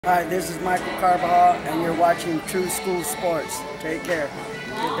Hi, this is Michael Carbajal, and you're watching True School Sports. Take care.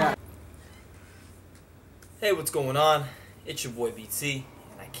 Good day. Hey, what's going on? It's your boy BT,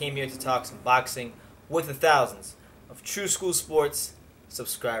 and I came here to talk some boxing with the thousands of True School Sports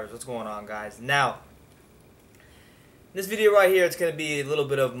subscribers. What's going on, guys? Now, this video right here, it's going to be a little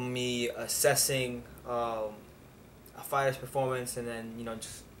bit of me assessing a fighter's performance, and then,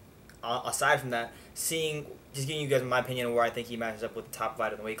 just aside from that, just giving you guys my opinion on where I think he matches up with the top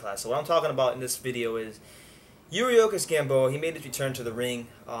fighter in the weight class. So what I'm talking about in this video is Yuriorkis Gamboa. He made his return to the ring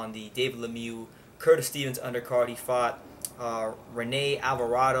on the David Lemieux, Curtis Stevens undercard. He fought Rene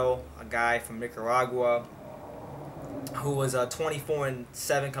Alvarado, a guy from Nicaragua, who was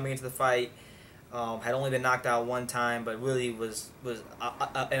 24-7 coming into the fight. Had only been knocked out one time, but really was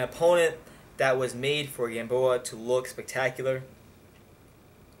an opponent that was made for Gamboa to look spectacular.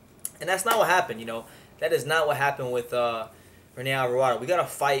 And that's not what happened, That is not what happened with Rene Alvarado. We got a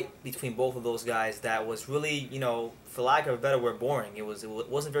fight between both of those guys that was really, for lack of a better word, boring. It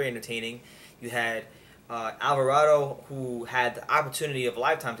wasn't very entertaining. You had Alvarado, who had the opportunity of a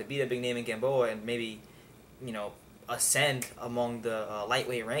lifetime to beat a big name in Gamboa and maybe, ascend among the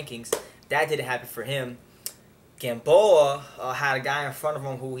lightweight rankings. That didn't happen for him. Gamboa had a guy in front of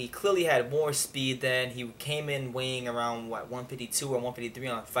him who he clearly had more speed than. He came in weighing around, 152 or 153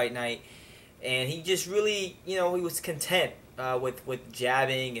 on fight night. And he just really, he was content with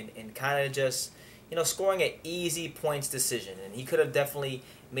jabbing and kind of just, scoring an easy points decision. And he could have definitely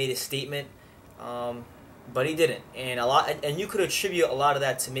made a statement, but he didn't. And you could attribute a lot of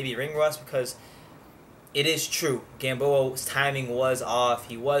that to maybe ring rust, because it is true. Gamboa's timing was off.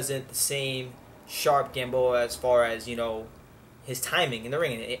 He wasn't the same sharp Gamboa as far as, his timing in the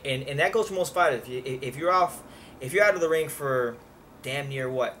ring. And that goes for most fighters. If you're out of the ring for damn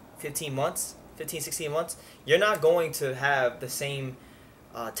near 15 months, 16 months, you're not going to have the same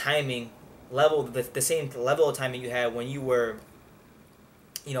timing level, the same level of timing you had when you were,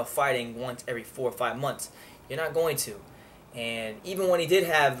 fighting once every 4 or 5 months. You're not going to. And even when he did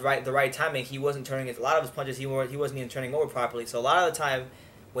have the right timing, he wasn't turning a lot of his punches. He wasn't even turning over properly. So a lot of the time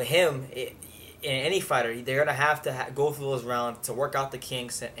with him, in any fighter, they're gonna have to go through those rounds to work out the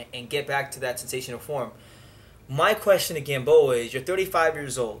kinks and get back to that sensational form. My question to Gamboa is: you're 35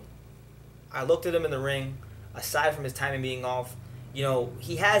 years old. I looked at him in the ring. Aside from his timing being off,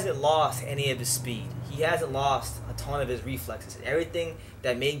 he hasn't lost any of his speed. He hasn't lost a ton of his reflexes. Everything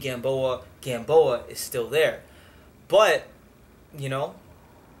that made Gamboa is still there. But,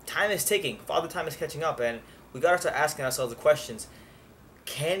 time is ticking. Father time is catching up, and we gotta start asking ourselves the questions.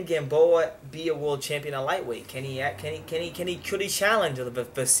 Can Gamboa be a world champion at lightweight? Could he challenge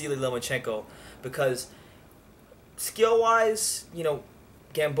Vasyl Lomachenko? Because skill-wise,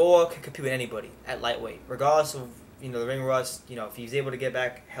 Gamboa can compete with anybody at lightweight, regardless of the ring rust. If he's able to get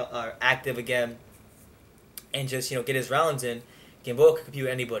back active again and just get his rounds in, Gamboa can compete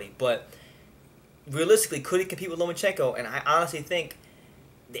with anybody. But realistically, could he compete with Lomachenko? And I honestly think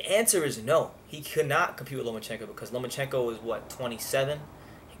the answer is no. He could not compete with Lomachenko, because Lomachenko is 27,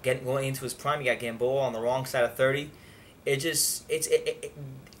 going into his prime. You got Gamboa on the wrong side of 30. It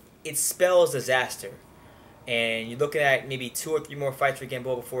spells disaster. And you're looking at maybe 2 or 3 more fights for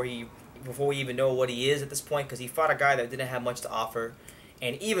Gamboa before we even know what he is at this point, because he fought a guy that didn't have much to offer.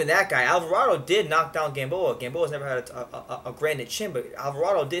 And even that guy, Alvarado, did knock down Gamboa. Gamboa's never had a granite chin, but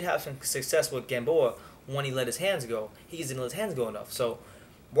Alvarado did have some success with Gamboa when he let his hands go. He just didn't let his hands go enough. So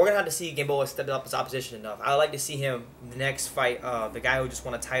we're going to have to see Gamboa step up his opposition enough. I would like to see him the next fight, the guy who just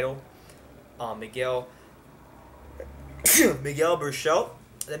won a title, Miguel Burchell.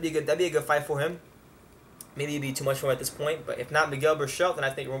 That'd be a good fight for him. Maybe it'd be too much for him at this point, but if not Miguel Burchell, then I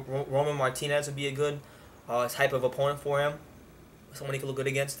think Roman Martinez would be a good type of opponent for him. Someone he could look good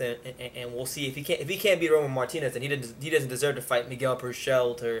against, and we'll see if he can't beat Roman Martinez, then he doesn't deserve to fight Miguel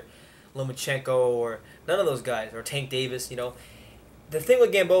Burchell or Lomachenko or none of those guys, or Tank Davis. The thing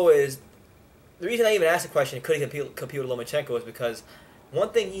with Gamboa is, the reason I even asked the question, could he compete with Lomachenko, is because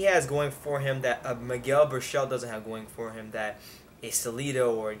one thing he has going for him that Miguel Burchell doesn't have going for him, that a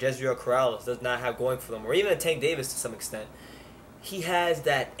Salido or Jezreel Corrales does not have going for them, or even a Tank Davis to some extent. He has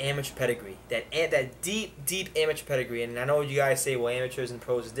that amateur pedigree, that deep amateur pedigree. And I know you guys say, well, amateurs and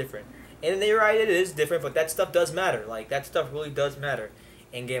pros is different. And you're right, it is different, but that stuff does matter. Like, that stuff really does matter.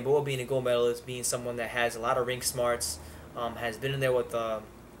 And Gamboa being a gold medalist, being someone that has a lot of ring smarts, has been in there with, some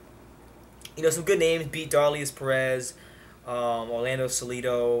good names, beat Darlius Perez, Orlando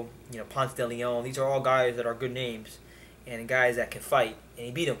Salido, Ponce de Leon. These are all guys that are good names and guys that can fight, and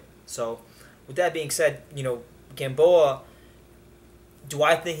he beat them. So, with that being said, Gamboa Do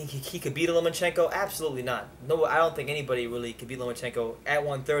I think he could beat Lomachenko? Absolutely not. No, I don't think anybody really could beat Lomachenko at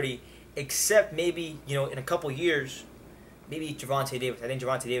 130, except maybe, in a couple years, maybe Gervonta Davis. I think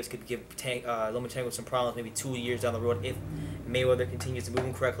Gervonta Davis could give Lomachenko some problems maybe 2 years down the road if Mayweather continues to move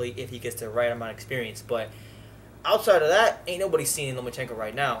him correctly, if he gets the right amount of experience. But outside of that, ain't nobody seeing Lomachenko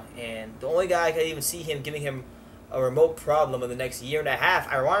right now. And the only guy I could even see him giving him a remote problem in the next year and a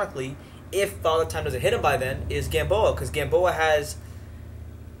half, ironically, if Father Time doesn't hit him by then, is Gamboa. Because Gamboa has...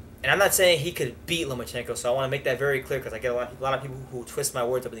 And I'm not saying he could beat Lomachenko, so I want to make that very clear because I get a lot of people who twist my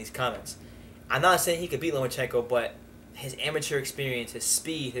words up in these comments. I'm not saying he could beat Lomachenko, but his amateur experience, his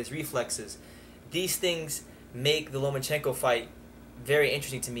speed, his reflexes, these things make the Lomachenko fight very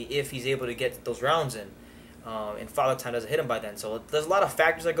interesting to me if he's able to get those rounds in. And Father Time doesn't hit him by then. So there's a lot of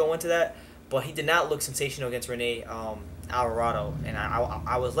factors that go into that, but he did not look sensational against Rene Alvarado. And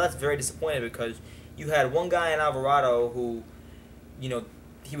I was left very disappointed because you had one guy in Alvarado who,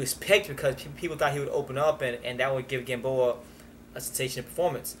 he was picked because people thought he would open up and that would give Gamboa a sensational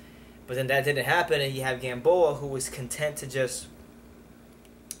performance. But then that didn't happen, and you have Gamboa who was content to just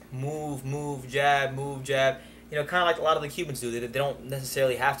move, jab, kind of like a lot of the Cubans do. They don't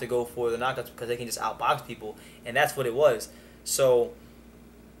necessarily have to go for the knockouts because they can just outbox people, and that's what it was. So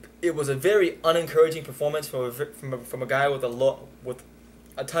it was a very unencouraging performance from a guy with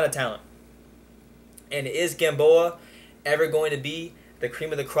a ton of talent. And is Gamboa ever going to be the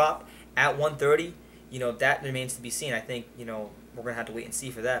cream of the crop at 130? That remains to be seen. I think, we're going to have to wait and see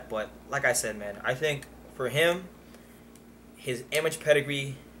for that. But like I said, man, I think for him, his amateur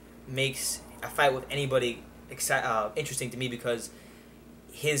pedigree makes a fight with anybody interesting to me because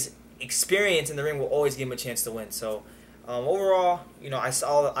his experience in the ring will always give him a chance to win. So overall, I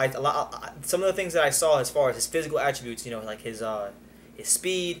saw some of the things that I saw as far as his physical attributes, like his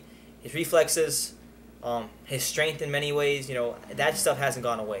speed, his reflexes, his strength in many ways, that stuff hasn't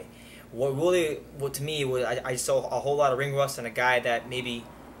gone away. What to me was I saw a whole lot of ring rust and a guy that maybe,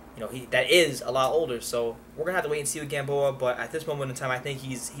 that is a lot older. So we're gonna have to wait and see with Gamboa. But at this moment in time, I think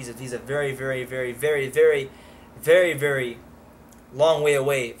he's a very, very, very, very, very, very, very long way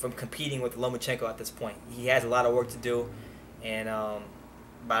away from competing with Lomachenko at this point. He has a lot of work to do, and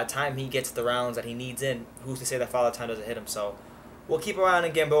by the time he gets the rounds that he needs in, who's to say that Father Time doesn't hit him? So we'll keep an eye on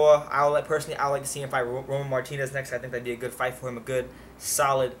Gamboa. I would like to see him fight Roman Martinez next. I think that'd be a good fight for him, a good,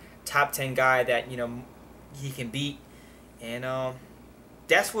 solid top 10 guy that he can beat, and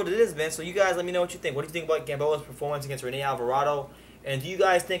that's what it is, man. So you guys, let me know what you think. What do you think about Gamboa's performance against Rene Alvarado? And do you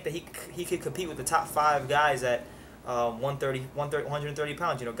guys think that he could compete with the top 5 guys at 130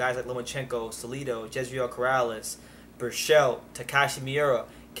 pounds? Guys like Lomachenko, Salido, Jezreel Corrales, Burchell, Takashi Miura.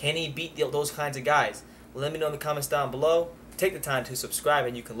 Can he beat those kinds of guys? Let me know in the comments down below. Take the time to subscribe,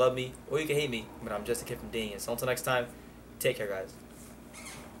 and you can love me or you can hate me. But I'm just a kid from Daniel. So until next time, take care, guys.